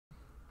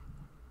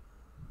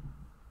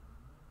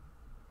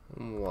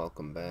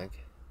Welcome back,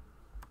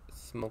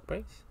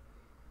 SmokeBreaks.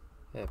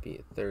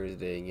 Happy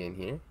Thursday again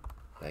here.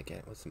 Back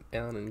at with some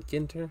Allen and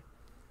Ginter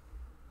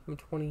from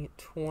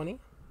 2020.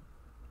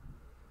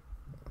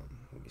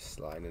 We'll be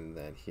sliding into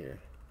that here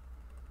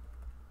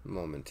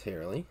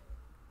momentarily.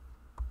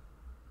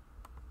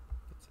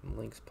 Get some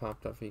links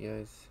popped up for you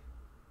guys.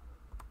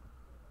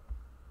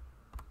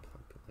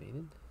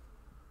 Populated.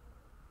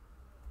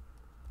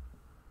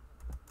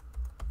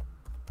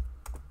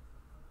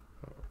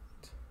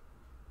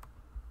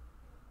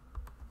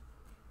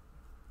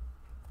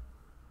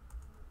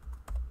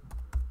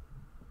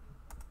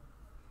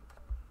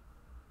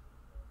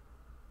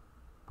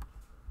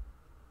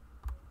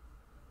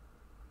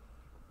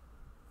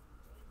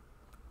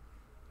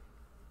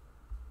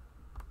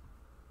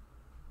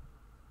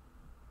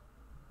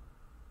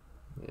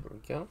 There we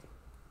go.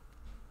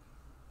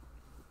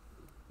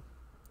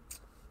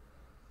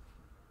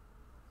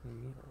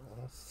 And we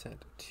are all set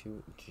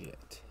to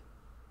jet.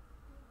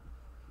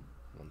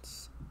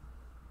 Once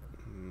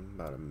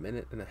about a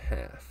minute and a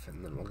half,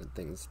 and then we'll get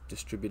things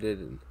distributed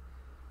and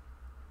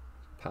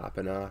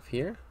popping off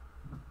here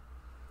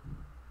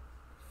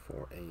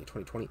for a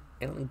 2020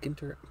 Allen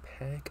Ginter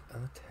pack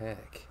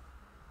attack.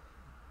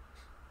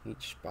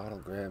 Each bottle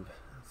grab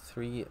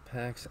 3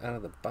 packs out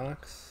of the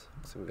box.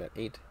 So we got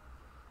 8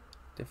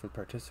 different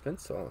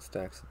participants, so all the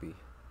stacks will be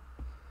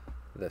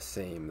the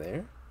same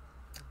there.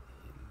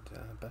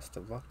 And best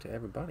of luck to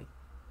everybody.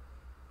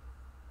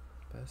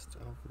 Best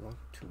of luck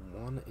to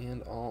one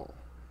and all.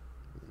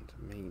 And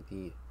may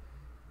the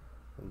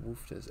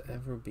wooftas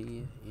ever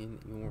be in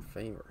your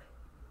favor.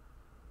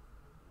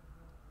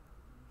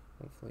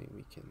 Hopefully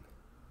we can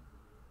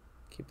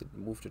keep the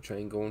woofta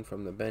train going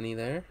from the Benny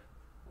there.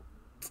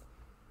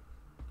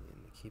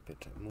 And keep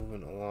it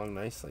moving along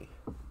nicely.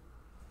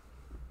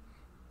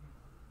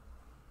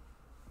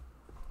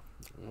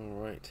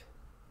 Alright,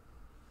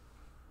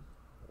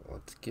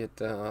 let's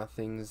get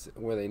things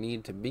where they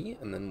need to be,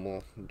 and then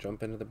we'll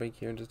jump into the break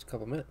here in just a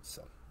couple minutes.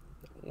 So,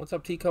 what's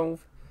up,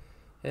 T-Cove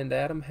and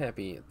Adam?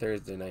 Happy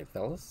Thursday night,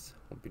 fellas.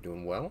 Hope you're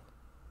doing well.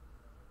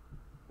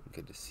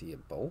 Good to see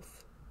you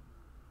both.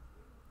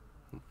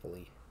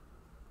 Hopefully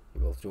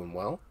you're both doing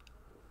well.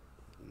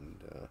 And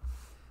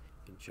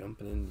be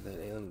jumping into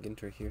that Allen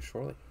Ginter here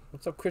shortly.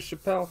 What's up, Chris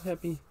Chappelle?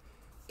 Happy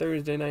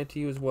Thursday night to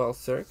you as well,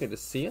 sir. Good to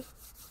see you.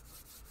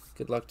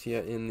 Good luck to you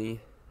in the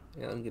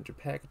Allen Ginter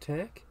pack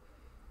attack.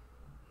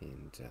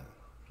 And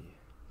be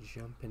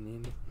jumping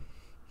in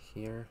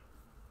here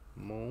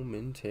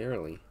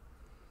momentarily.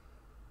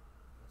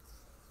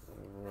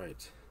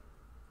 Alright.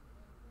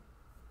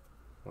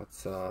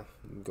 Let's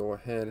go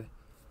ahead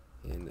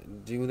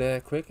and do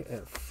that quick.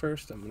 At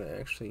first, I'm going to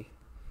actually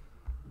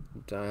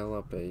dial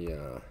up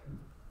a...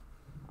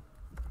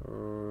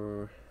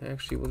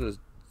 actually, we'll just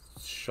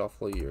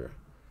shuffle your...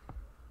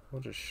 We'll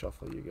just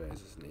shuffle you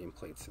guys'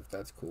 nameplates if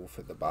that's cool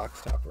for the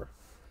box topper.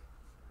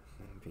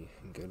 It'll be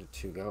good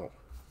to go.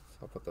 So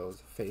I'll put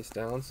those face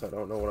down so I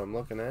don't know what I'm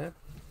looking at.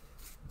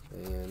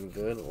 And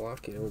good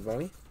luck,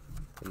 everybody.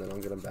 And then I'll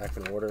get them back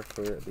in order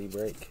for the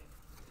break.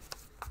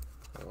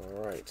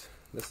 Alright.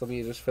 This will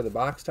be just for the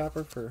box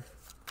topper, for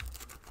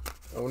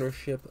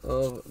ownership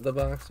of the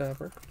box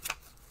topper.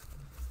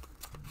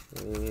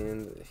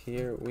 And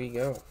here we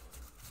go.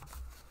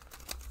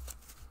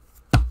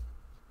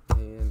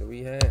 And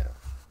we have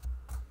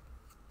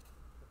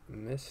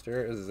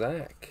Mr.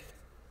 Zach.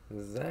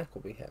 Zach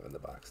will be having the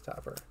box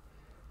topper.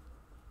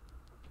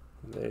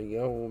 There you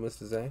go,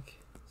 Mr. Zach.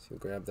 So you'll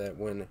grab that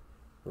when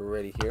we're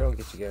ready here. I'll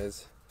get you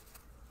guys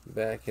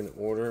back in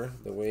order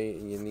the way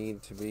you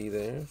need to be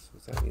there.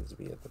 So Zach needs to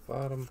be at the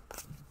bottom.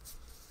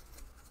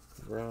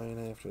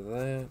 Brian after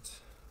that.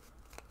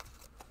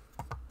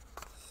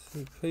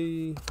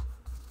 CP.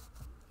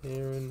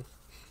 Aaron.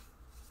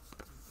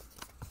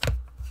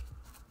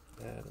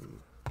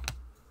 Adam.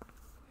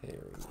 Harry.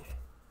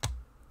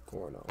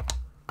 Gorno.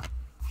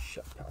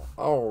 Chappelle.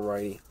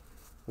 Alrighty.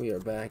 We are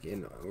back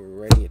and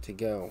ready to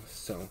go.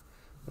 So,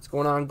 what's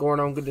going on,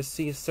 Gorno? Good to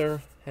see you,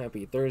 sir.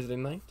 Happy Thursday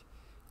night.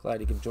 Glad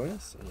you could join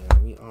us.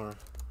 And we are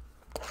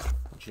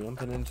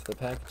jumping into the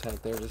pack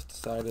attack there. Just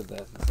decided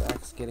that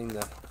Zach's getting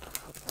the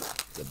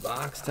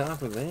box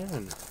topper there,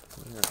 and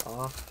we are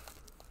off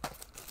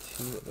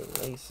to the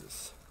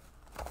races.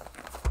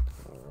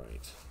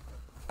 Alright.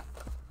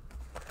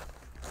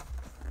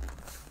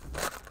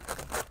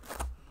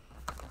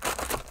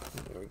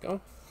 There we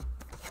go.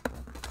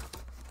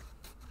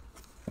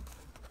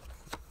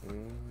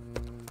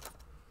 And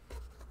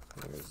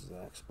there's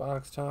Zach's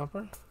box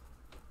topper.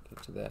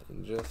 Get to that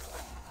in just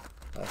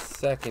a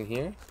second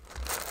here.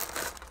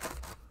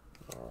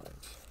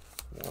 Alright.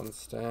 1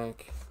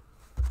 stack.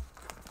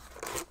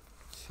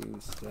 2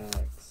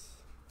 stacks.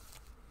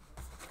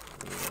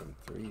 And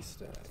 3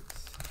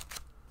 stacks.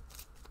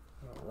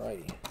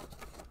 Alrighty.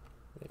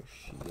 There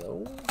she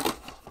goes.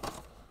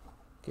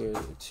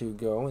 Good to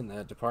go in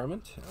that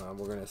department.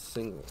 We're going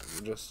to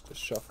just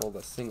shuffle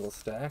the single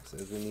stacks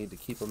as we need to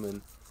keep them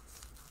in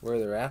where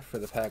they're at for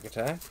the pack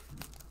attack.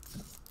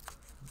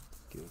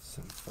 Give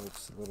some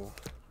folks a little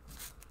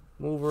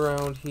move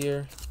around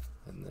here.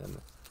 and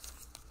then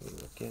we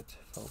will get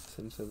folks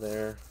into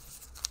their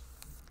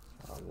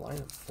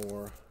lineup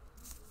for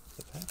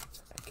the pack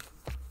attack.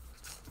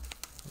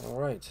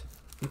 Alright.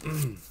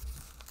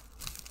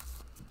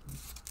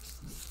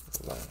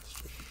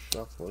 Last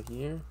shuffle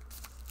here.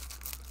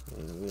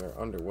 And we are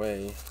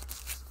underway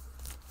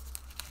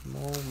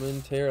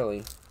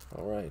momentarily.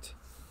 Alright.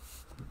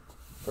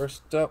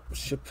 First up,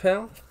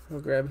 Chappelle. We'll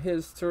grab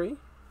his 3.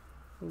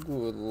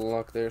 Good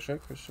luck there, Chris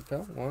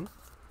Chappelle. 1,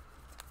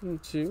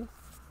 and 2,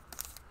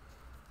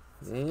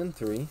 and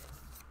 3.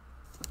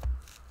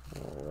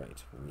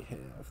 Alright, we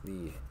have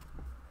the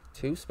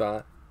 2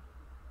 spot.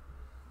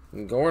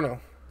 Gorno.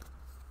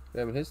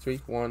 Grabbing his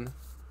 3. 1,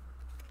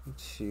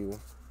 2,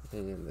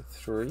 and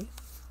 3.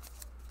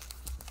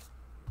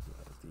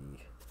 The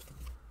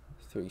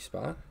 3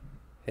 spot.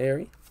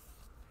 Harry.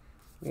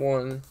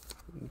 1,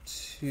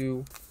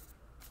 2,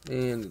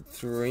 and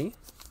 3.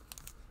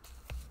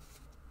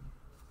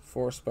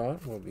 4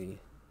 spot will be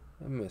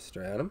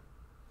Mr. Adam.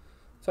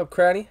 What's up,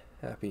 Craddy?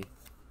 Happy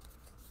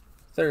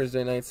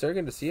Thursday night, sir.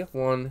 Good to see you.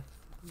 1,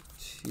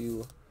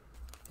 2,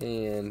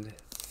 and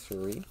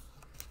 3.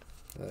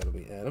 That'll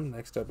be Adam.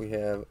 Next up, we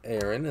have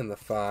Aaron in the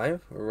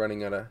 5. We're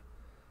running out of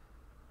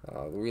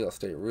real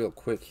estate real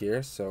quick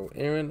here. So,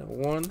 Aaron,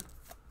 1,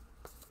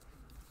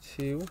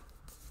 2,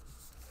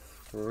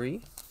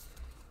 3.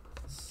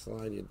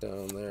 Slide you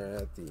down there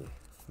at the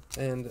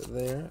end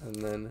there, and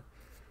then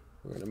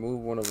we're going to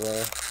move one of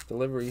our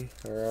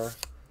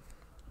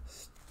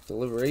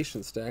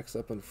deliberation stacks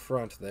up in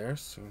front there,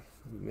 so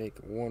we make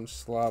 1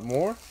 slot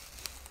more,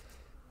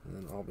 and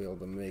then I'll be able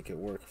to make it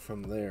work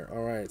from there.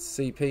 Alright,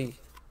 CP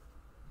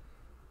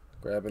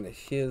grabbing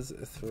his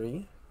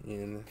 3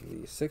 in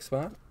the 6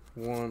 spot.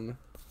 1,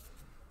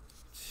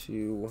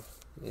 2,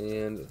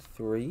 and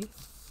 3.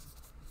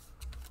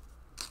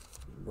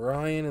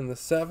 Brian in the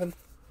 7.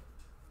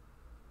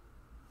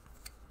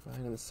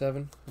 Brian in the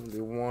 7 will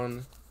be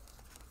 1,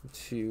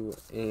 2,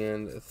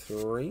 and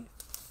 3.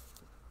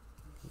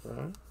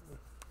 Right.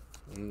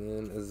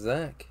 And then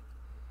Zach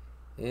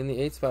in the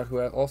 8 spot, who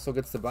also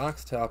gets the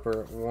box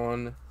topper.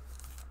 1,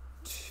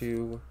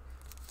 2,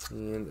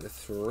 and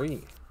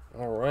 3.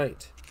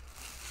 Alright.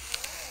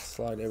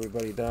 Slide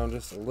everybody down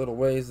just a little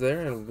ways there,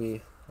 and it'll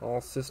be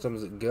all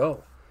systems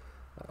go.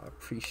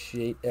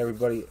 Appreciate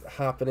everybody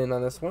hopping in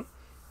on this one,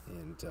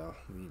 and we'll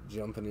be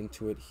jumping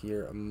into it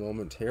here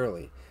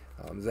momentarily.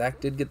 Zach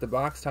did get the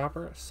box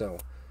topper, so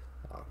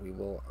we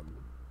will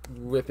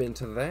rip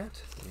into that,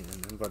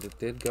 but it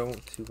did go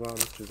to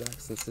Mr.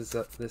 Zach, since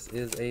this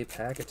is a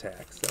pack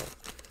attack. So,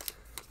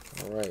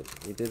 alright,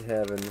 we did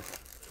have an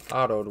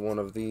autoed one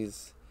of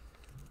these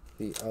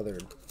the other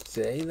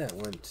day that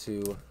went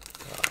to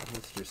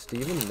Mr.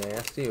 Steven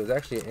Nasty. It was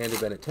actually Andy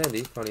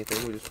Benintendi. Funny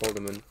thing, we just pulled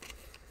him in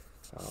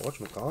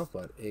whatchamacallit,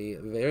 but a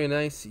very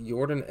nice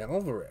Jordan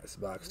Alvarez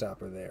box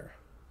topper there.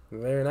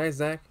 Very nice,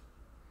 Zach.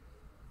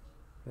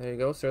 There you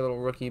go, sir. Little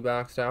rookie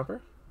box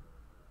topper.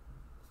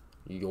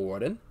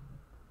 Jordan.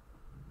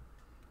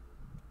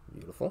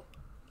 Beautiful.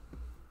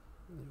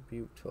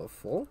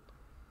 Beautiful.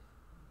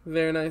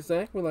 Very nice,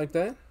 Zach. We like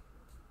that.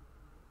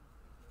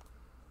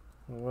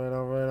 Alright,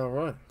 alright,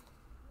 alright.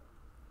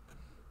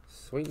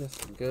 Sweetness.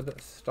 Good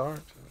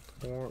start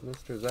for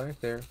Mr. Zach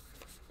there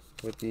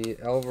with the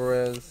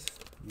Alvarez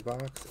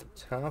box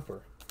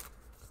topper.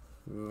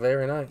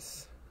 Very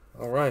nice.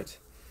 Alright.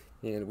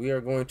 And we are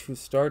going to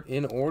start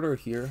in order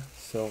here.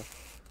 So,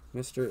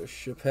 Mr.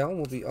 Chappelle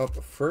will be up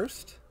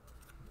first.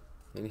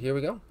 And here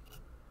we go.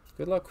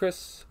 Good luck,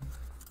 Chris.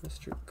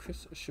 Mr.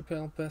 Chris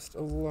Chappelle, best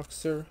of luck,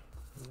 sir.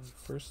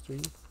 First 3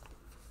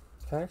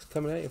 packs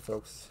coming at you,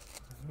 folks.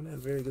 I haven't had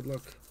very good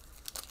luck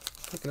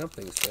picking up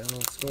things today. I don't know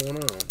what's going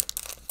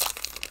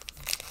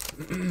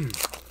on.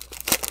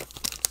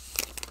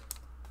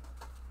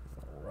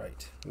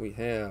 Alright. We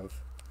have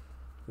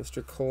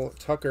Mr. Kyle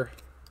Tucker,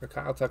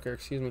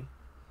 excuse me.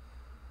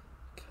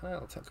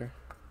 Kyle Tucker.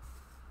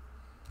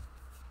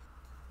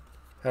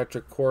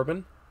 Patrick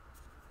Corbin.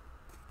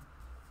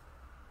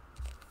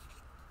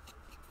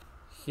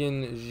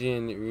 Hyun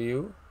Jin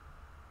Ryu.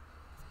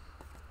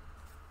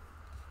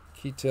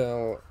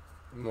 Ketel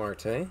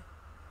Marte.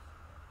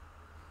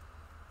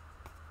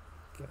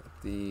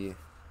 Got the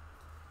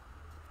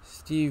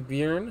Steve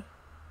Byrne.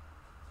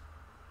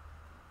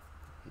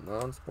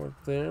 Non-sport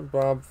there.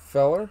 Bob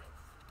Feller.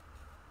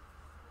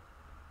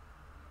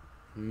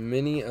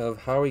 Mini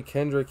of Howie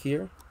Kendrick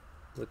here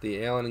with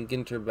the Allen and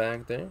Ginter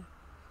back there.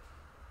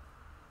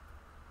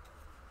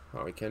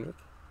 Howie Kendrick.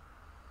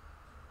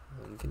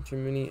 And Ginter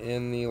mini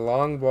and the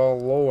long ball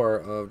lower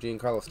of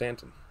Giancarlo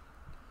Stanton.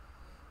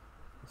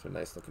 Those are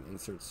nice looking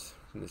inserts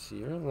from this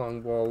year.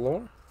 Long ball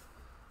lower.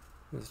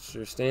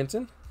 Mr.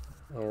 Stanton.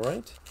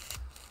 Alright.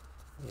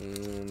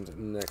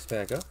 And next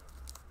pack up.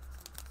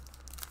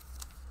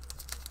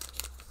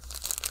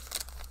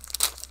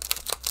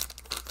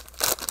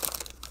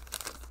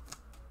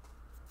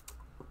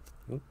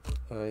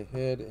 I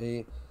had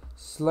a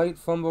slight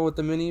fumble with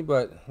the mini,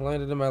 but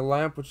landed in my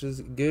lap, which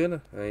is good.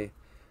 I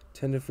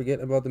tend to forget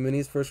about the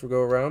minis first we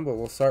go around, but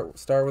we'll start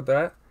with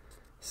that.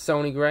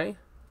 Sony Gray.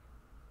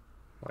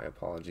 My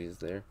apologies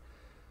there,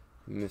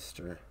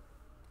 Mr.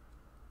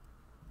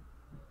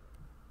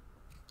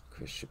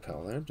 Chris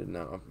Chappelle there. Did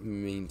not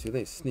mean to.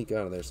 They sneak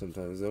out of there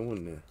sometimes, though,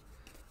 when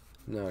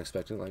not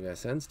expecting, like I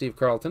said. Steve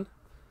Carlton.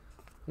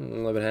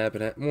 Won't let it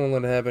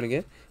happen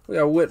again. We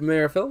got Whit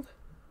Merrifield.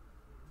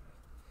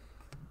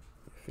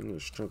 Finger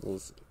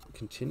struggles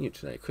continue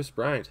tonight. Chris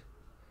Bryant.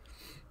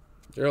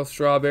 Daryl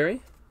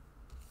Strawberry.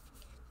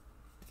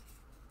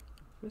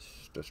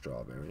 Mr.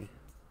 Strawberry.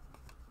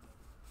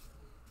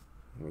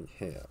 We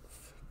have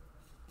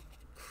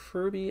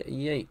Kirby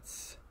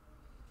Yates.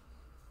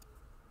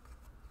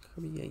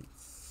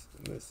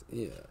 This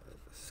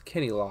is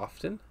Kenny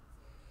Lofton.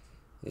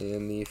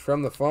 And the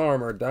From the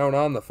Farm, or Down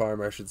on the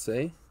Farm, I should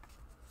say.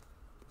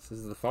 This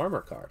is the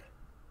Farmer card.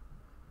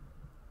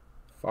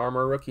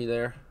 Farmer rookie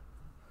there.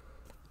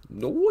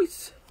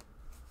 Nice.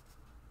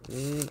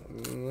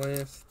 And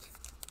last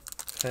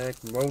pack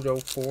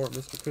mojo for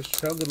Mr. Chris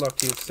Chappelle. Good luck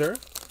to you, sir.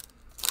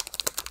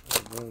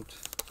 I won't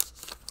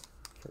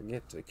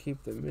forget to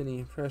keep the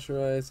mini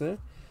pressurized there.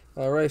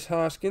 Rice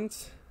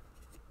Hoskins.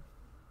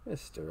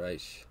 Mr.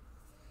 Rice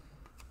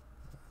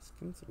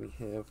Hoskins. We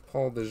have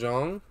Paul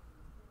DeJong.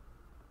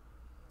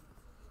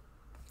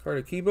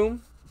 Carter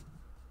Kieboom.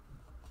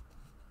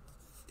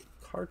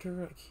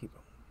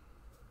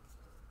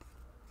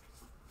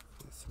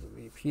 This will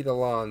be Pete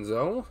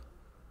Alonso.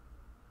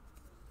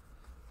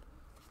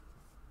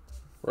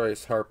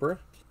 Bryce Harper.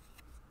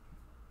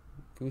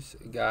 Goose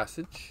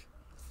Gossage.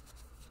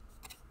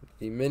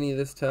 The mini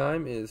this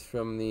time is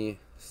from the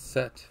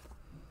set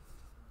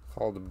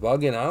called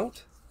Buggin'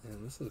 Out.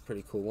 And this is a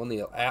pretty cool one.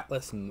 The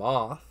Atlas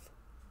Moth.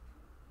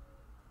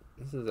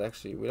 This is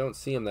actually, we don't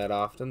see them that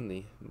often,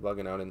 the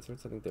Buggin' Out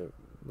inserts. I think they're a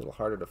little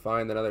harder to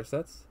find than other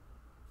sets.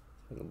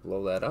 I'm going to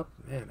blow that up.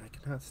 Man, I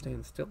cannot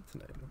stand still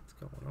tonight. What's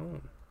going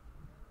on?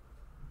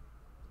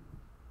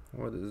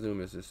 Or the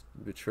zoom is just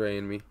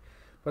betraying me.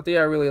 But they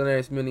are really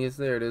nice minis.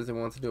 There it is. It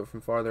wants to do it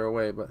from farther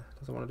away, but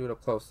doesn't want to do it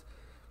up close.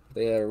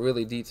 They are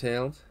really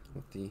detailed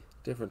with the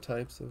different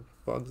types of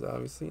bugs,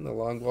 obviously, and the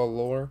long ball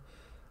lore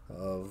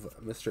of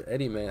Mr.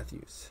 Eddie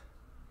Matthews.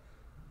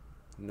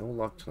 No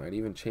luck tonight.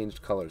 Even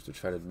changed colors to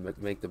try to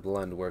make the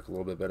blend work a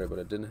little bit better, but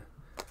it did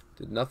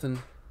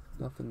nothing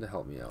to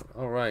help me out.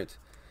 All right.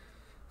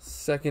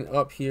 Second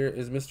up here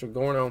is Mr.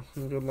 Gorno.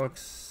 Good luck,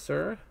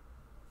 sir.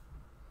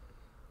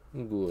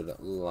 Good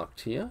luck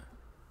to you.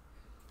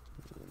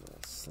 And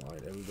I'll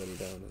slide everybody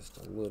down just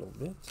a little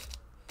bit.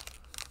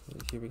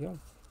 And here we go.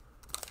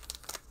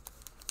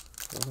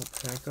 Well,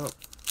 pack up.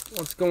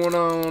 What's going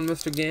on,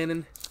 Mr.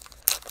 Gannon?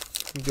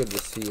 Good to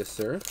see you,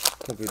 sir.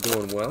 Hope you're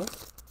doing well.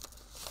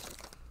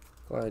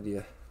 Glad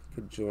you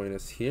could join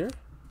us here.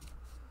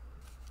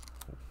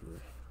 Hope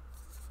you're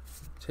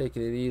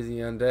taking it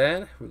easy on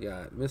Dad. We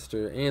got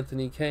Mr.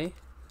 Anthony K.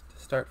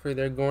 to start for you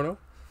there, Gorno.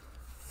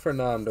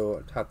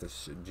 Fernando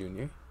Tatis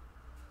Jr.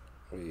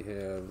 We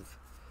have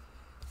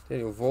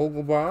Daniel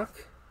Vogelbach.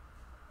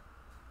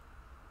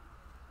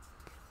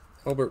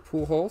 Albert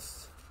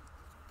Pujols.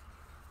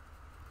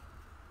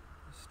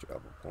 Mr.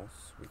 Albert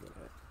Pujols. We got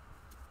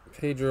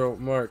Pedro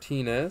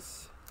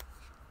Martinez.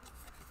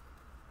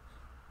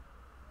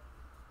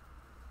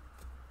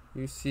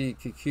 UC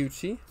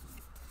Kikuchi.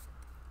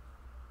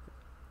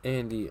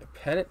 Andy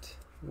Pettit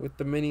with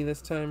the mini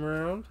this time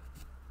around.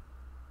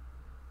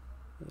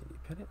 Andy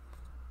Pettit.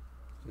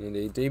 And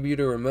a debut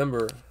to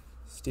remember,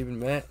 Steven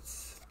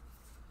Matz.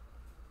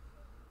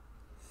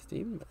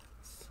 Steven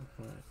Matz.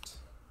 Alright.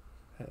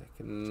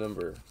 Pack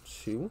number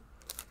 2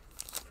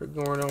 for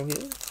Gorno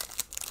here.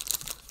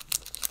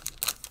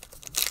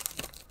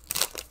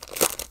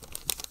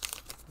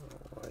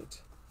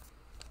 Alright.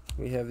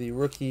 We have the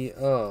rookie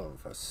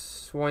of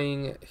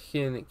Swing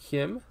Hin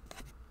Kim.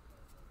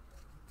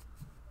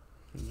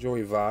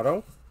 Joey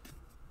Votto.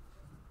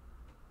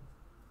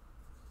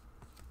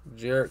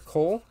 Jarrett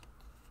Cole.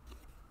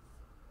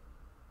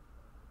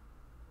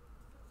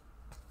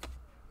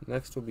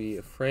 Next will be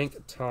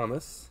Frank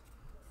Thomas.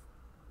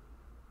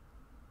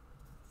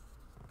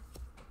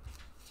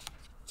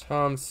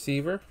 Tom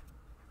Seaver.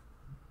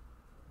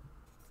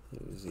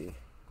 Here's the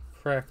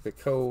Crack the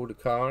Code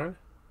card.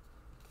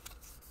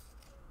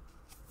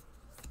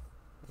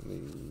 The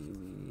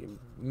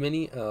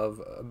mini of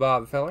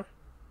Bob Feller.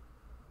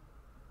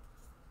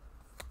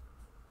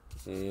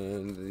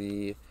 And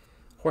the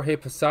Jorge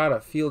Posada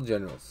Field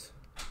Generals.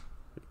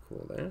 Pretty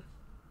cool there.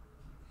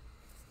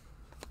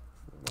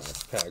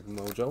 Last pack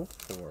mojo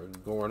for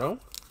Gorno.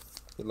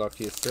 Good luck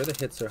to you, sir. The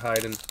hits are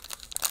hiding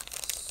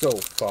so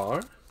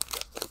far.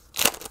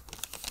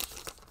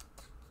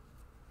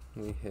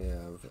 We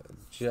have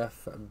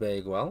Jeff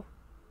Bagwell.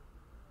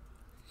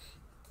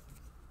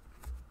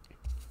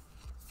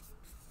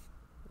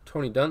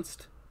 Tony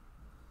Dunst.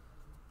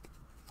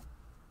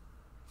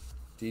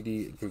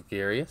 Didi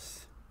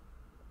Gregarious.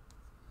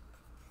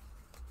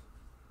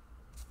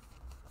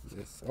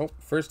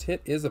 First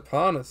hit is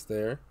upon us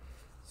there.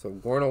 So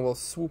Gorno will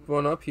swoop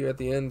one up here at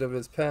the end of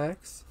his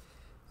packs.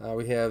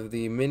 We have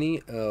the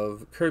mini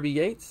of Kirby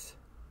Yates.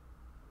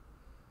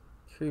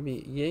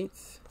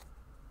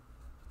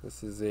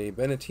 This is a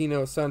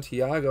Benetino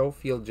Santiago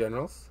Field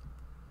Generals.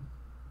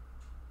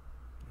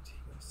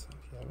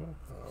 Santiago.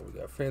 We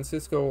got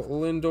Francisco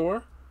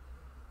Lindor.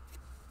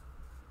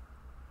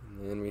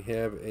 And then we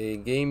have a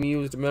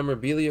game-used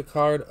memorabilia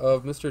card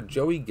of Mr.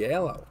 Joey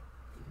Gallo.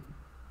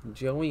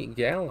 Joey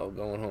Gallo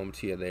going home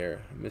to you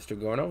there, Mr.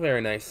 Gorno.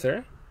 Very nice,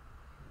 sir.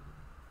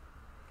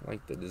 I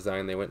like the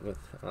design they went with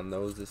on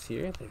those this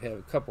year. They have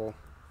a couple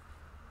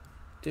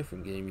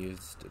different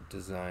game-used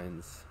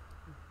designs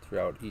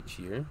throughout each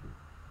year.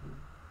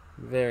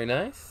 Very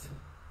nice.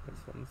 This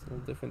one's a little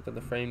different than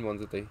the framed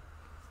ones that they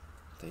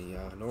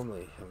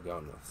normally have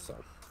gone with.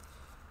 So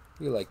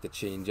we like the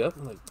change up,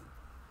 like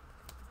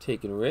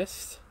taking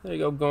risks. There you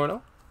go,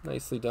 Gorno.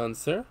 Nicely done,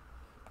 sir.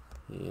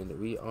 And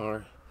we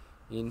are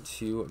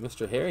into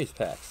Mr. Harry's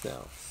packs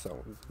now.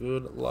 So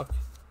good luck,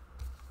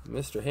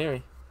 Mr.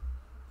 Harry.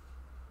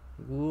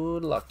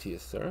 Good luck to you,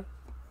 sir.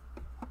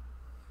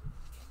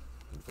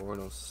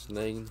 Gorno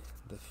snagging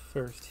the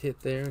first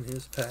hit there in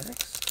his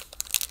packs.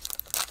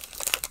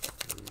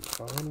 And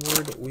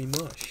onward we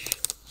mush.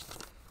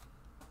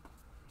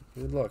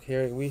 Good luck,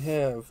 Harry. We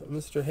have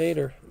Mr.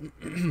 Hader.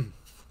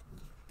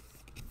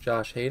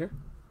 Josh Hader.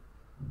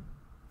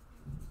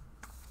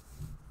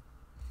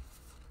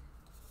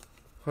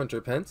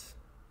 Hunter Pence.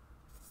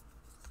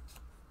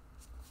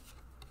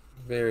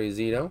 Barry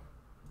Zito.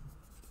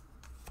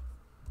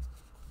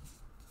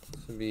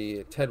 This would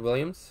be Ted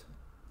Williams.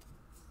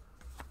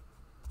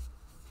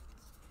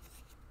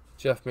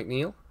 Jeff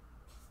McNeil.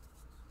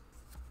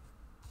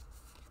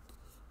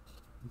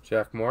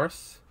 Jack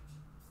Morris.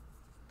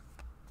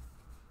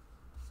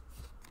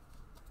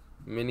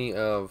 Mini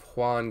of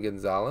Juan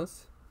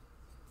Gonzalez.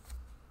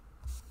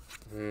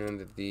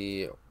 And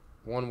the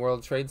One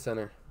World Trade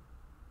Center.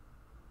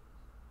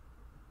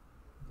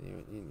 There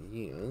it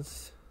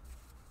is.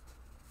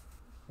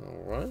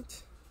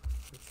 Alright.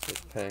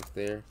 First pack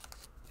there.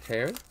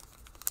 Harry.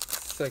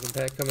 Second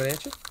pack coming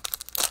at you.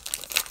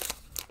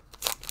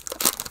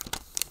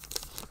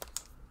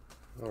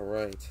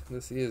 Alright.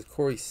 This is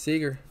Corey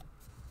Seager.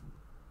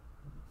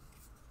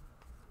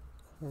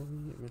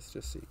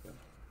 Mr. Seager.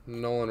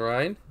 Nolan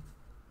Ryan.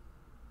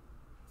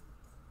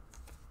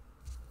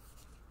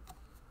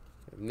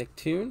 Nick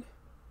Toon.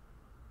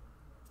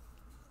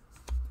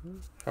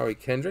 Howie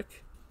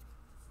Kendrick.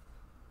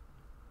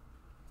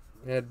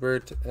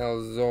 Adbert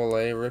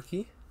Alzolay,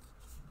 rookie.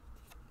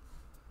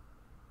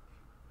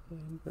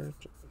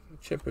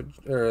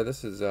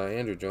 This is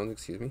Andrew Jones,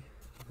 excuse me.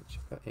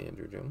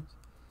 Andrew Jones.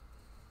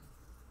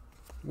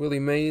 Willie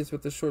Mays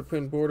with the short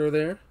print border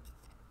there.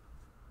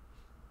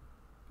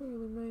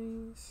 Willie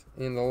Mays.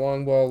 And the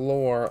long ball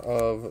lore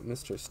of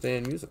Mr.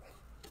 Stan Musial.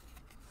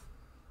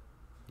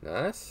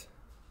 Nice.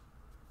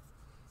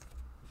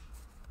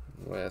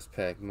 Last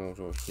pack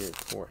mojo here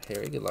for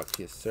Harry. Good luck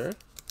to you, sir.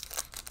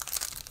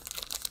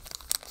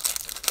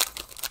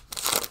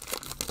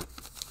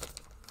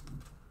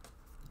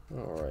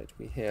 Alright,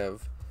 we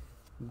have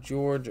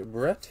George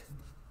Brett.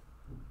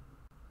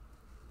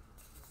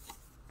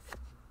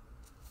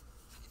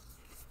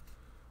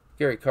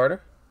 Gary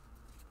Carter.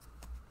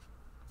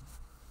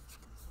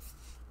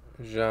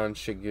 Jean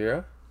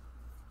Shigura.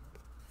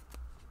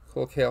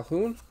 Cole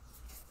Calhoun.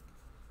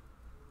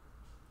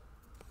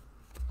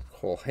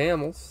 Cole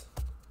Hamels.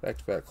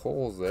 Back-to-back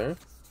Coles there.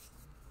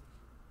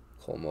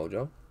 Cole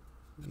Mojo.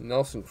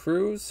 Nelson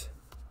Cruz.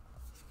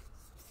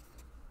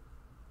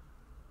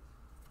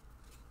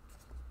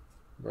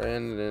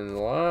 Brandon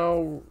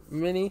Lau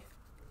mini.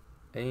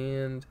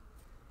 And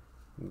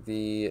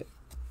the,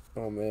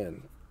 oh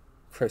man,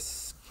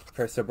 Chris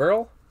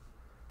Burrell.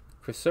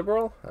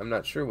 I'm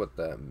not sure what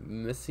the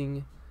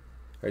missing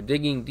or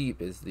digging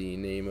deep is the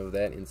name of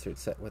that insert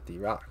set with the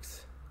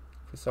rocks.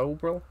 Chris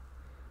Obrel?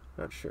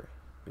 Not sure.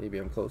 Maybe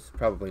I'm close.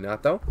 Probably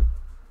not though.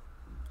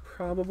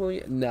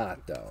 Probably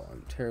not though.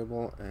 I'm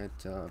terrible at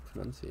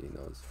pronunciating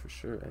those for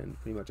sure, and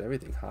pretty much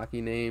everything.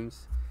 Hockey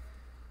names,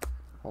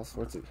 all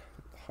sorts of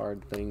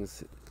hard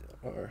things,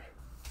 or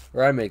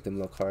I make them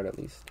look hard at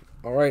least.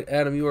 All right,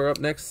 Adam, you are up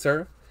next,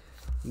 sir.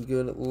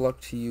 Good luck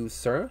to you,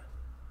 sir.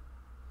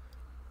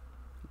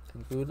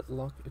 And good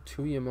luck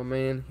to you, my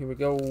man. Here we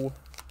go.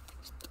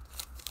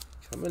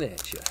 Coming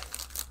at you.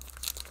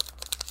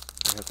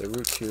 I have to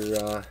root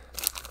your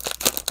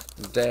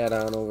dad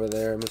on over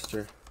there,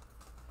 Mr.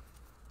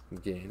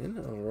 Gannon.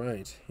 All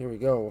right, here we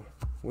go.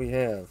 We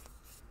have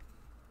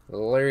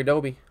Larry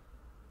Doby.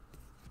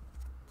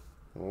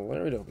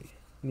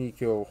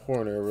 Nico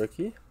Horner,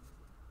 rookie.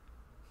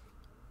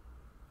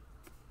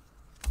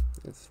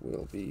 This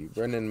will be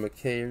Brendan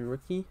McKay,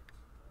 rookie.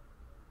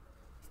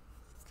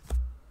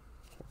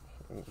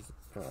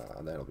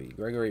 That'll be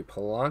Gregory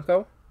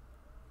Polanco.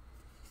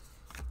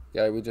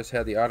 Guy we just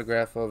had the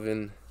autograph of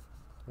in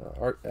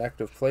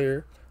active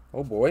player.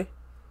 Oh boy.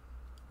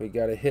 We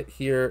got a hit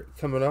here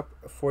coming up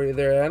for you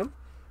there, Adam.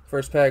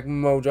 First pack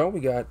mojo.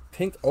 We got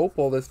pink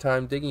opal this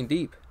time, digging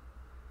deep.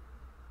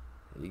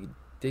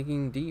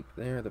 Digging deep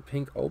there, the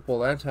pink opal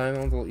that time.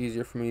 That was a little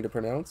easier for me to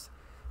pronounce.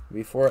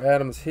 Before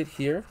Adam's hit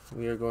here,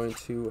 we are going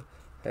to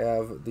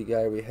have the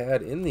guy we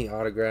had in the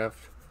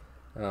autograph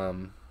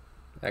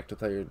Active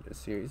Player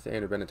Series,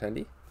 Andrew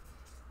Benintendi.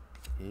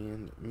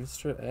 And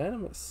Mr.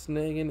 Adam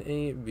snagging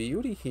a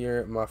beauty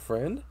here, my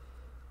friend.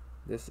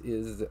 This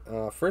is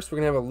first we're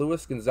gonna have a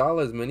Luis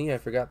Gonzalez mini. I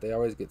forgot they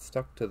always get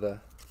stuck to the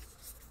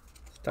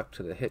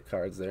hit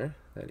cards there.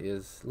 That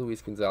is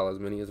Luis Gonzalez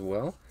mini as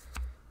well.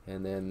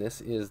 And then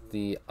this is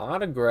the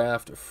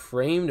autographed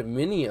framed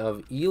mini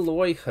of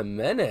Eloy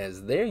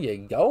Jimenez. There you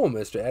go,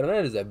 Mr. Adam.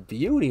 That is a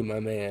beauty, my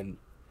man.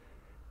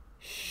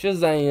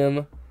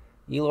 Shazam.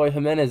 Eloy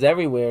Jimenez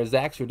everywhere.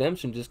 Zach's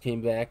Redemption just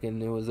came back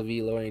and it was of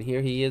Eloy, and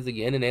here he is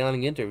again in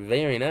Alan Ginter.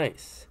 Very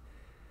nice.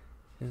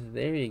 And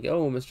there you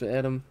go, Mr.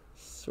 Adam.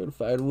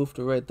 Certified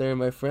woofter right there,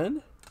 my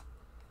friend.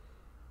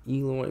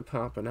 Eloy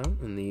popping out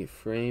in the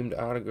framed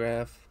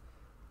autograph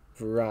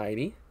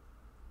variety.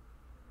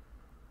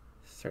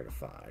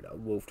 Certified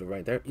woofter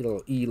right there.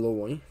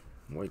 Eloy.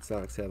 White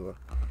Sox have a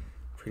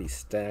pretty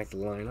stacked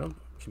lineup,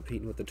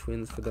 competing with the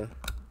Twins for the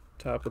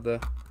top of the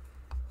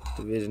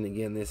division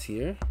again this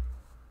year.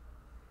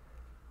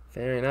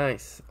 Very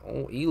nice.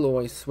 Oh,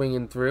 Eloy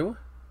swinging through.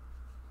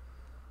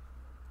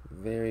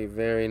 Very,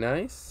 very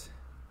nice.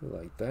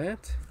 Like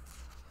that.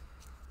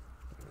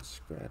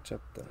 Scratch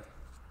up the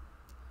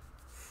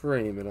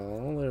frame and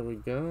all. There we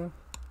go.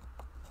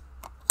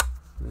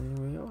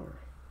 There we are.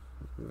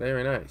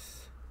 Very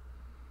nice.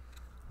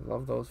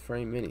 Love those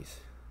frame minis.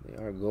 They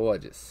are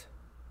gorgeous.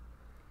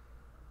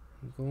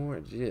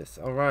 Gorgeous.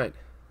 All right.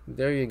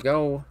 There you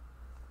go,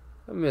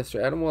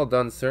 Mr. Adam. Well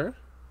done, sir.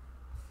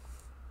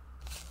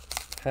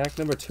 Pack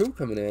number 2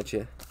 coming at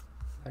you.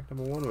 Pack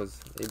number 1 was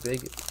a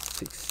big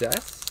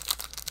success.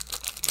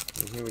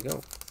 And here we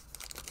go.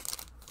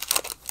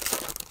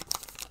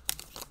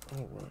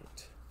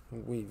 Alright.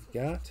 We've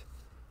got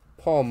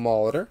Paul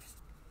Molitor.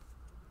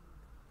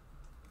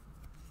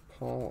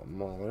 Paul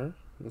Molitor.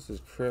 This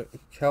is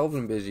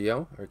Calvin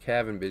Biggio, or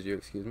Kevin Biggio,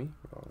 excuse me.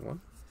 Wrong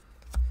one.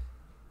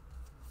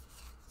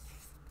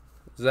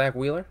 Zach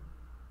Wheeler.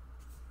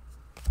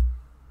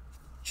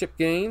 Chip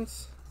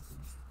Gaines.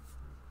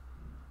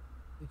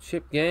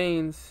 Chip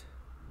Gaines.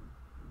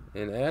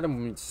 And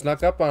Adam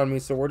snuck up on me,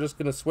 so we're just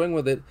going to swing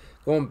with it.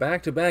 Going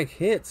back-to-back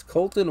hits.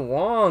 Colton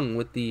Wong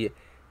with the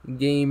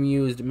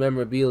game-used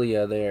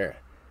memorabilia there.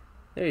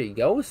 There you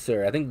go,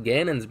 sir. I think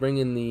Gannon's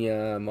bringing the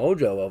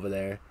mojo over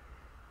there.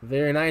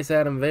 Very nice,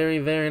 Adam. Very,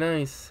 very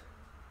nice.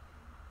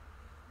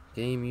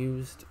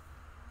 Game-used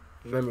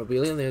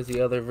memorabilia. There's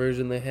the other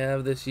version they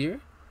have this year.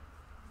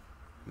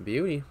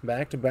 Beauty.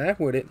 Back-to-back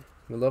with it.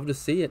 We love to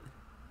see it.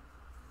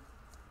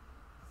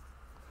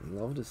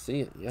 Love to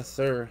see it. Yes,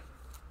 sir.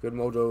 Good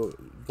mojo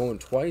going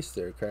twice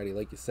there, Craddy,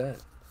 like you said.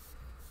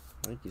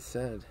 Like you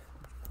said.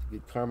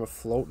 Good karma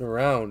floating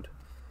around.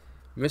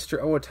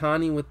 Mr.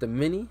 Owatani with the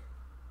mini.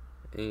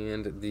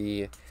 And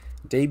the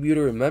debut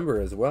to remember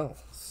as well.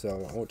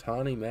 So,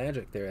 Owatani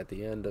magic there at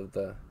the end of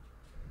the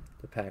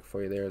pack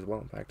for you there as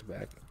well.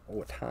 Back-to-back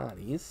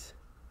Owatanis.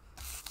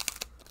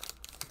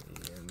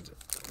 And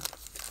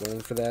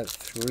going for that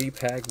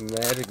 3-pack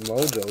magic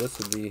mojo. This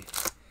would be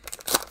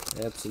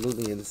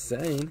absolutely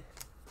insane.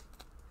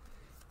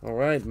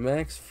 Alright,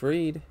 Max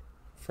Fried.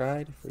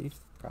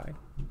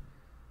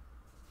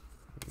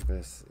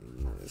 This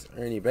is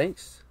Ernie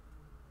Banks.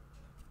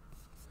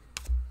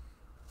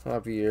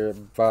 Javier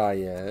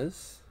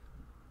Baez.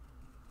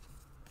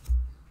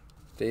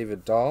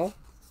 David Dahl.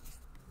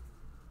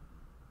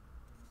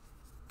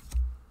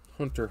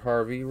 Hunter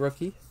Harvey,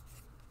 rookie.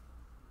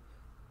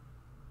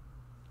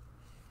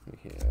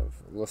 We have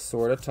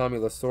Lasorda, Tommy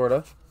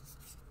Lasorda.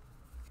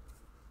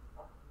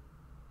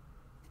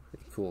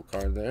 Pretty cool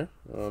card there.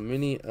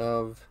 Mini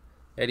of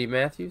Eddie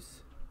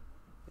Matthews.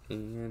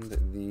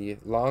 And the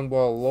long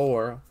ball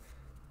lower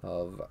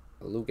of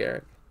Lou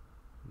Gehrig.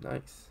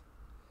 Nice.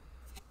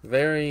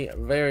 Very,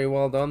 very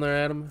well done there,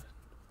 Adam.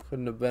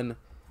 Couldn't have been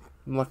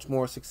much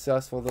more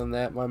successful than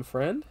that, my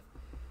friend.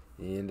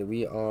 And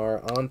we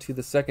are on to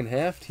the second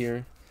half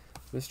here.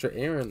 Mr.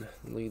 Aaron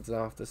leads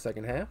off the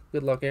second half.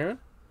 Good luck, Aaron.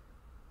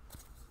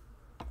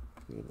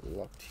 Good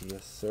luck to you,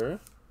 sir.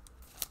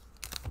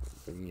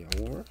 Bring you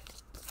over.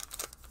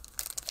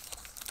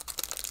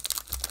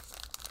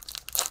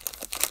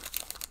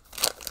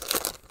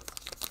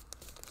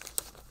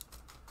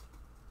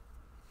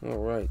 All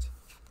right.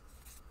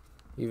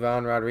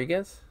 Ivan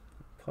Rodriguez,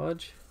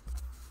 Pudge,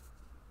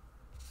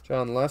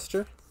 John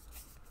Lester,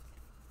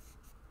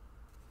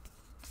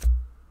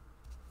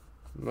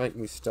 Mike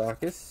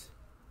Moustakas,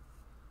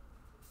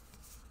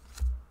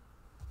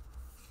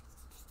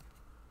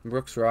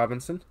 Brooks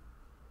Robinson.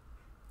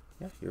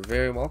 Yeah, you're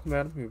very welcome,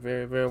 Adam. You're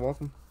very, very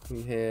welcome.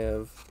 We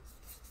have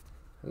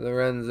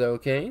Lorenzo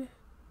Kane.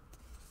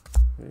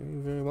 Very,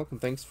 very welcome.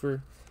 Thanks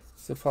for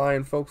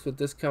supplying folks with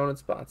discounted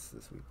spots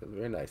this week. That was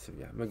very nice of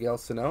you. Miguel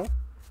Sano.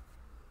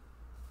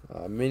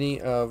 Mini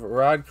of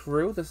Rod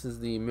Carew. This is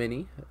the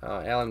mini.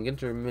 Alan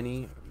Ginter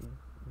mini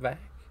vac.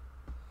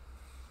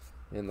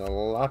 And the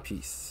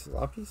Lapis.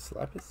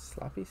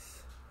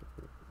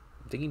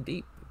 Digging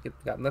deep.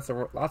 Got lots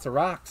of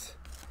rocks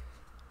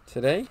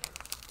today.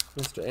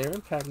 Mr.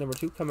 Aaron, pack number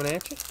 2 coming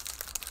at you.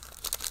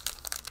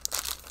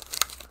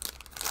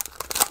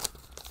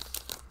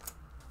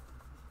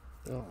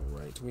 All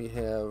right, we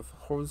have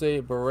Jose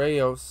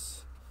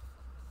Barrios.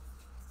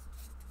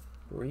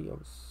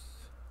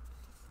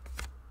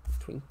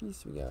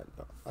 Twinkies. We got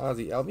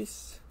Ozzy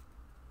Albies.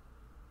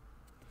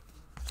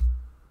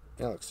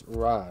 Alex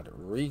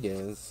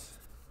Rodriguez.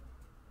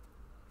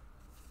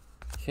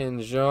 Ken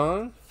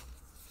Jeong.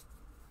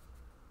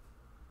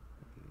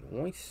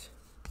 Nice.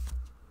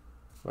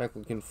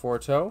 Michael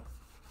Conforto.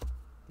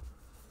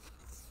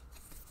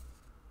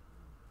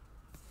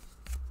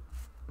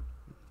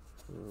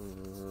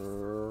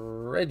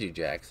 Reggie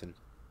Jackson.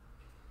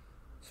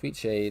 Sweet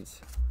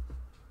Shades.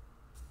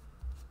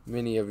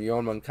 Mini of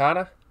Yon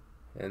Moncada.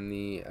 And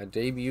the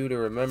debut to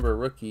remember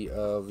rookie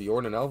of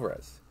Yordan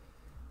Alvarez.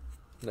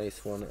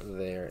 Nice one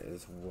there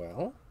as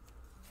well.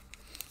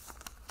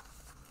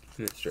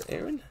 Mr.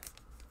 Aaron.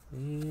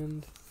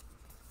 And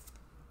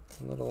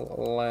a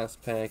little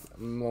last pack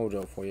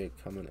mojo for you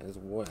coming as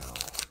well.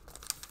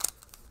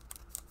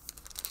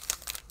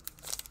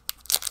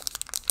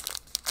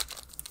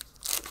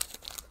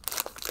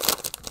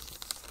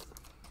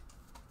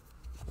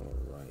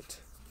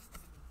 Alright.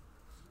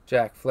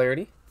 Jack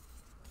Flaherty.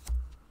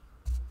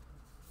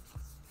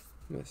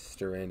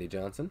 Mr. Randy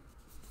Johnson.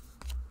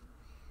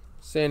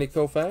 Sandy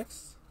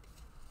Koufax.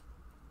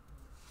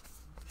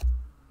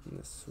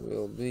 This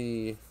will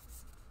be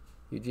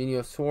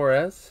Eugenio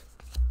Suarez.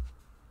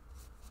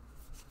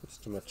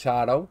 Mr.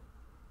 Machado.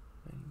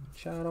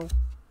 Jordan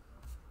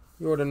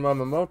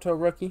Yamamoto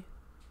rookie.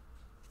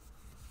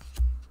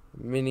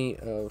 Mini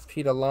of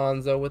Pete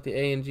Alonso with the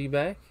A and G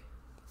back.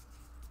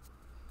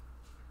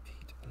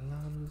 Pete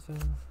Alonso.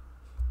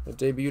 A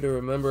debut to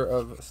remember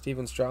of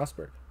Steven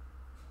Strasburg.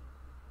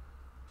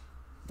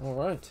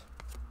 Alright.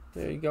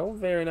 There you go.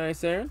 Very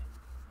nice, Aaron.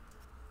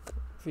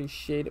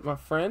 Appreciate it, my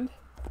friend.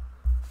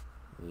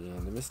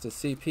 And Mr.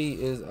 CP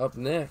is up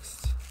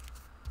next.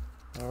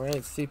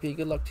 Alright, CP,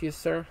 good luck to you,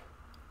 sir.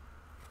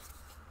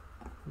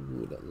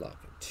 Good luck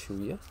to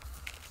you.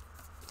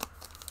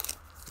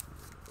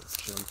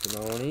 Jumping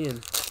on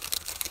in.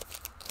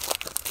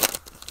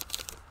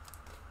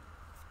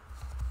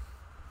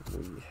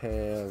 We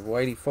have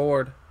Whitey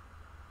Ford.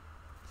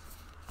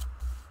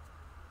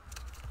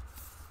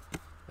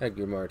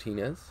 Edgar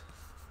Martinez.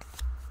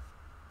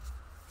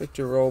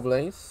 Victor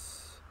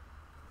Robles.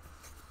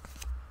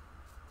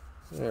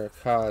 Eric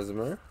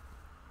Hosmer.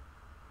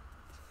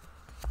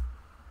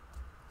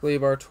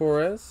 Gleyber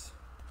Torres.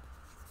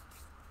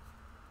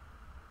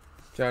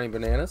 Johnny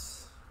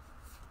Bananas.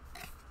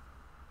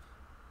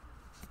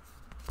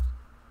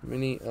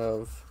 Mini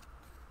of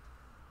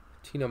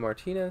Tino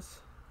Martinez.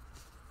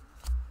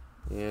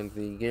 And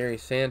the Gary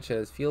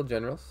Sanchez Field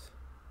Generals.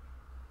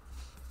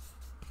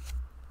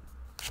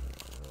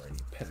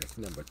 Alrighty, pack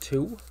number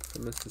 2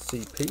 from Mr.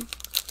 CP.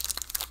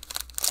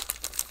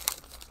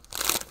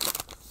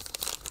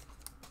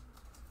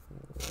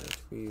 Alright,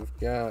 we've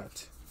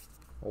got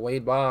a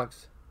Wade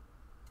Boggs.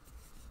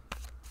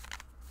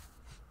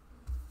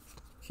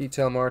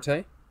 Ketel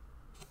Marte.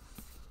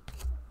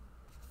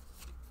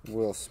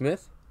 Will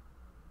Smith.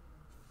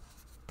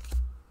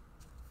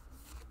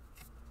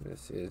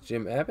 This is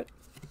Jim Abbott.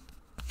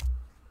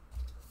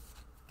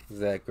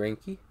 Zach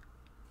Greinke.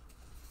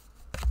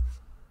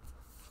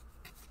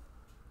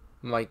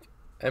 Mike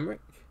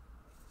Emmerich.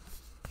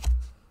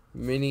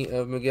 Mini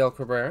of Miguel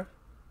Cabrera.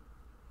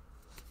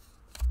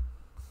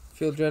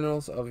 Field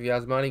Generals of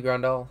Yasmani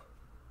Grandal.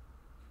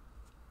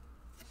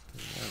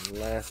 And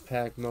last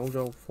pack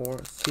mojo for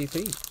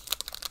CP.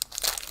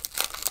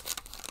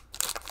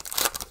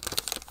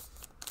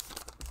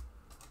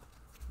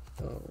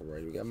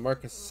 Alright, we got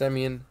Marcus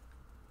Semien.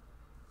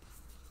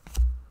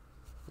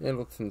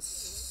 Andleton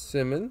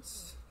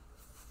Simmons.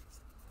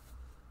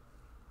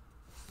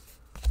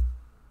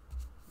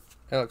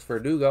 Alex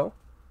Verdugo.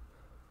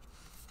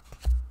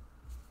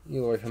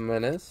 Eloy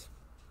Jimenez.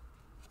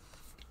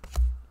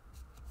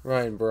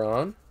 Ryan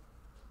Braun.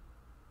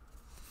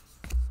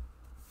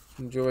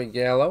 Joey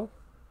Gallo.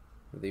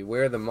 The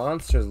Where the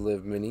Monsters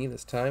Live mini,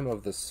 this time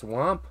of the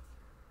Swamp.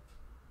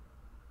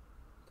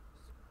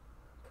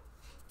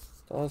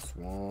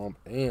 Swamp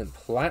and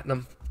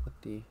Platinum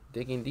with the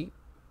Digging Deep.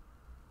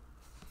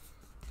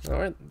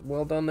 Alright,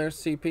 well done there,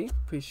 CP.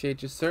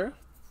 Appreciate you, sir.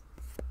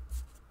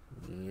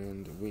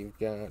 And we've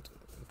got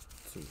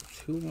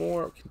two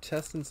more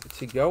contestants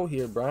to go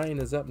here. Brian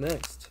is up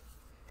next.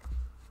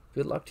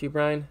 Good luck to you,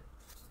 Brian.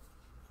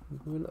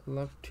 Good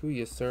luck to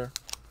you, sir.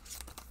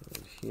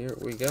 And here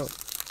we go.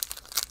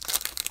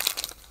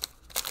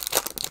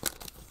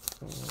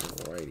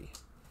 Alrighty.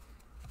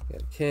 We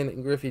got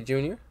Ken Griffey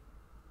Jr.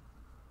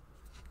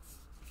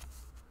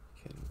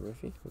 Ken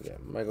Griffey. We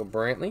got Michael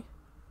Brantley.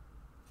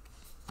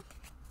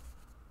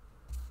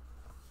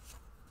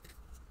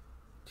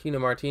 Tina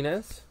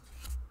Martinez.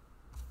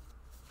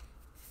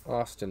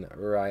 Austin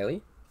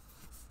Riley.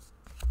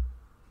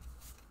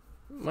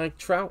 Mike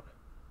Trout.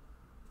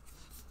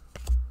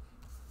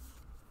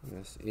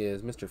 This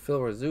is Mr. Phil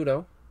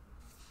Rizzuto.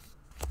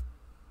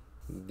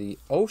 The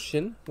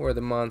Ocean, Where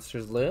the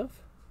Monsters Live.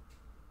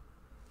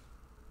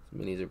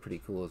 These minis are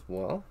pretty cool as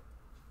well.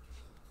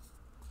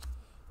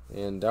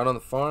 And down on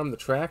the farm, the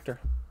tractor.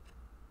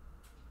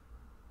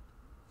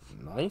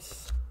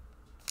 Nice.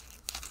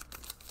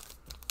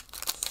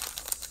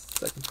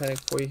 Second pack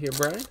for you here,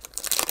 Brian.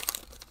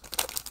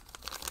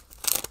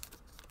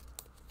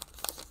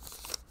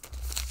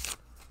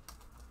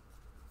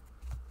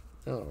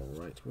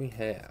 Alright, we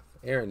have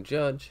Aaron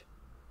Judge,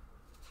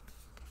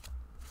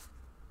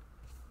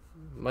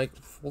 Mike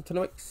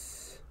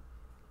Fultonix,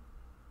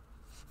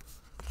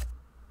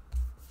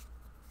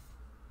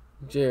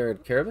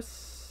 Jared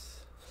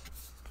Carabas,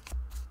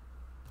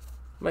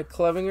 Mike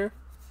Clevinger,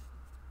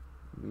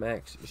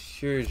 Max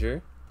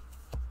Scherzer,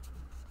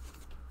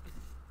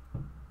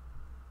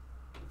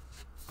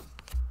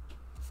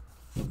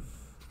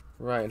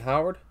 Ryan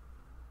Howard,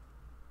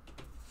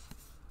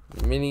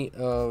 mini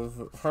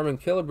of Harmon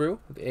Killebrew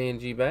with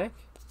A&G back.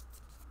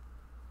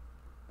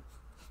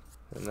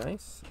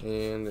 Nice.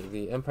 And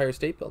the Empire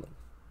State Building.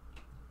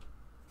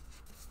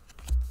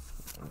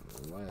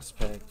 Last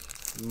pack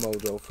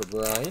mojo for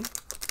Brian.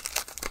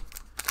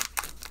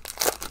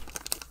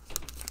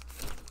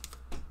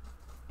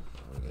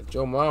 We got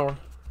Joe Mauer.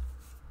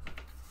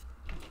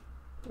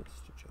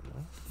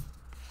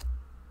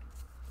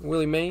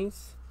 Willie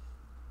Mays.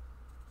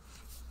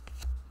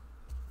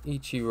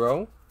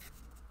 Ichiro.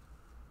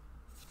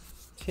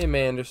 Tim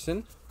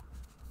Anderson.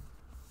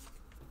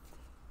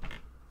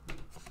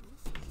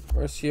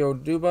 Marcio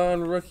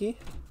Dubon, rookie.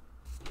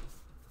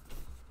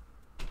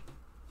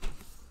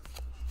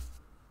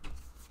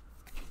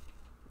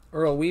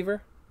 Earl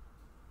Weaver.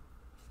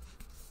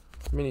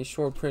 Mini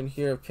short print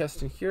here of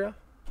Keston Hira.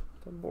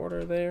 The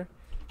border there.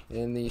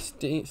 And the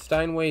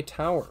Steinway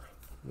Tower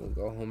will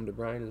go home to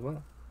Brian as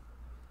well.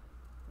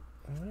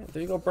 Alright,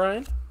 there you go,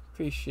 Brian.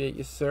 Appreciate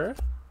you, sir.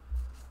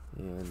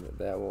 And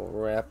that will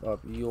wrap up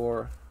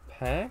your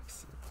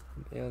packs.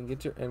 And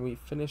we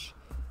finish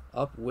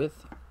up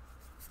with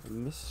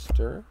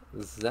Mr.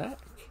 Zach,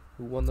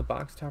 who won the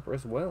box topper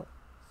as well.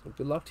 So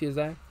good luck to you,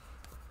 Zach,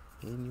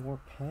 in your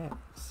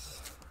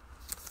packs.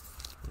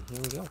 And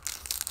here we go.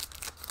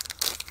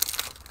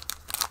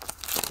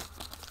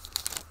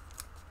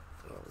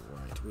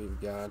 Alright,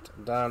 we've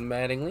got Don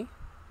Mattingly,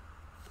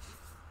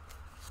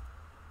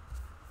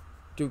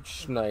 Duke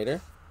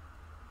Schneider,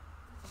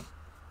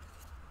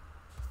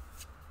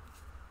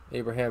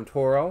 Abraham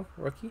Toro,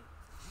 rookie,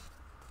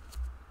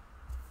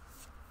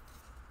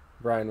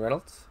 Brian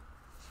Reynolds,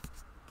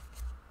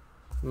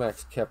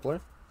 Max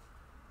Kepler,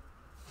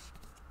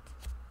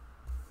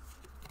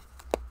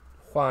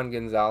 Juan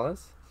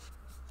Gonzalez.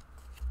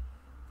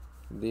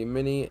 The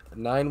mini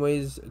 9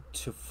 ways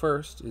to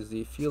first is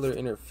the fielder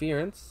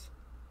interference.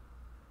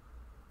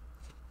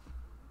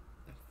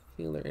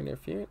 Fielder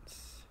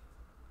interference.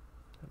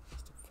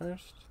 That's the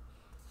first.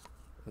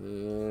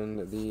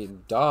 And the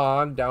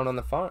dog down on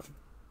the farm.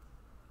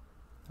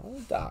 Oh,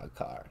 dog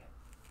card.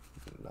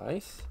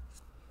 Nice.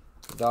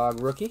 Dog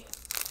rookie.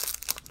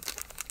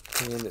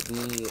 And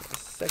the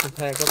second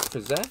pack up for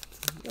Zach.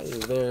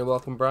 You're very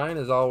welcome, Brian,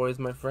 as always,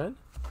 my friend.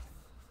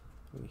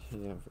 We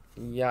have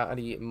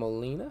Yadi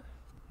Molina.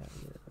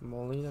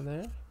 Molina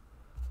there.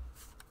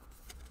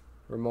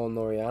 Ramon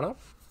Laureano.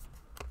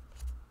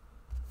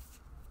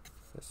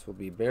 This will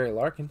be Barry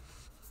Larkin.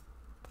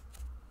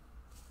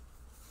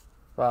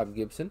 Bob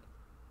Gibson.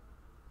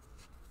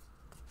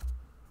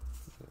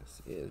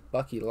 This is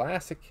Bucky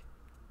Lassick.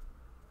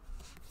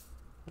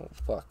 Oh,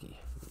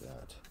 Bucky. We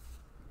got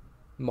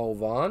Mo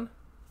Vaughn.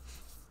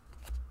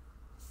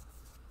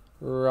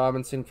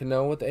 Robinson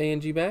Cano with the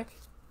A&G back.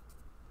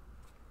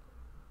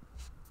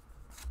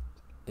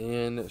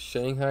 And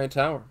Shanghai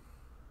Tower.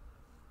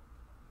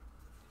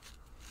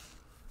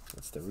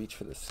 That's the Reach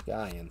for the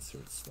Sky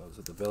inserts. Those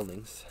are the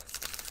buildings.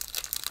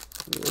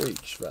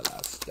 Reach for the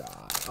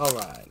sky.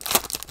 Alright.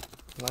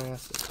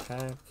 Last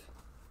pack.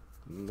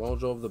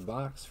 Mojo of the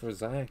box for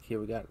Zach. Here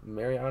we got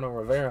Mariano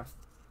Rivera.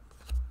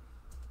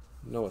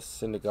 Noah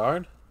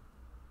Syndergaard.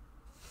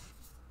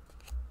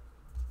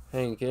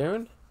 Hank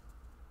Aaron.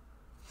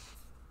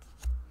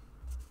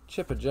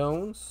 Chipper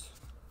Jones.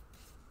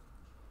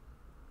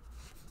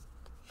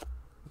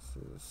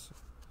 This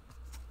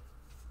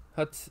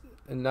is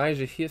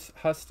Nigel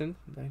Houston.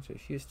 Nigel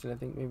Houston, I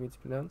think maybe it's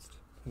pronounced.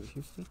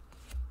 Houston.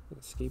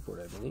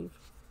 Skateboard, I believe.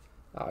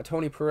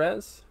 Tony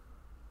Perez.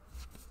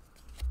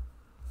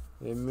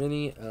 A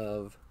mini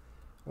of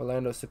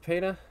Orlando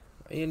Cepeda.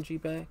 A&G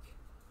back.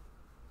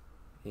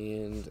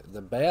 And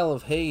the bale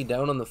of hay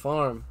down on the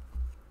farm.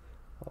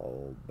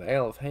 Oh,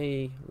 bale of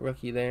hay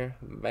rookie there.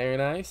 Very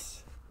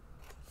nice.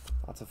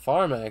 Lots of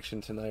farm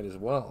action tonight as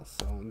well.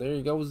 So there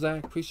you go,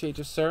 Zach. Appreciate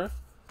you, sir.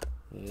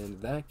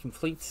 And that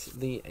completes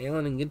the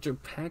Allen and Ginter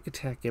pack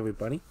attack,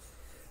 everybody.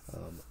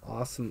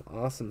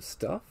 Awesome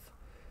stuff.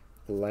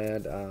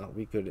 Glad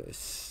we could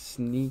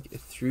sneak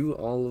through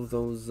all of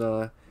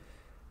those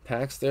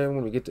packs there.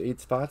 When we get to 8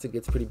 spots, it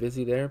gets pretty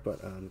busy there,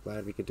 but I'm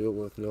glad we could do it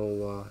with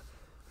no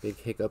big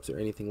hiccups or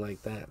anything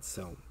like that.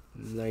 So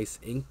nice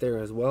ink there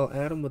as well,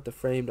 Adam, with the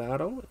framed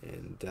auto.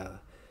 And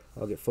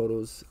I'll get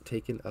photos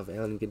taken of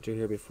Allen and Ginter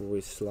here before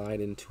we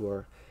slide into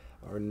our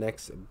our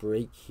next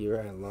break here.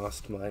 I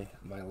lost my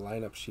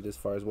lineup sheet as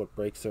far as what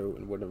breaks are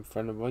in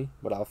front of me,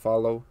 but I'll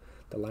follow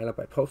the lineup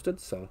I posted.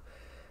 So,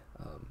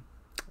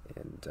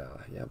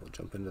 yeah, we'll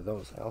jump into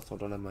those. I also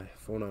don't have my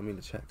phone on me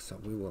to check, so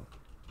we will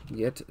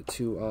get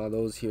to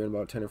those here in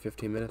about 10 or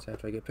 15 minutes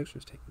after I get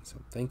pictures taken. So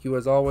thank you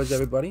as always,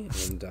 everybody,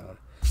 and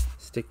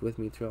stick with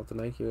me throughout the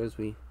night here as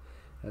we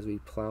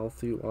plow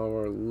through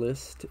our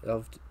list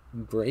of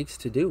breaks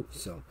to do.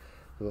 So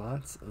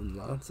lots and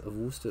lots of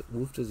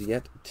wooftas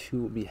yet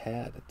to be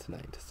had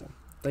tonight. So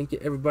thank you,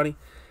 everybody,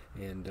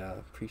 and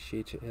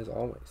appreciate you as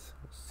always.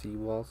 See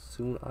you all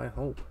soon, I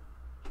hope.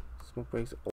 Smoke breaks.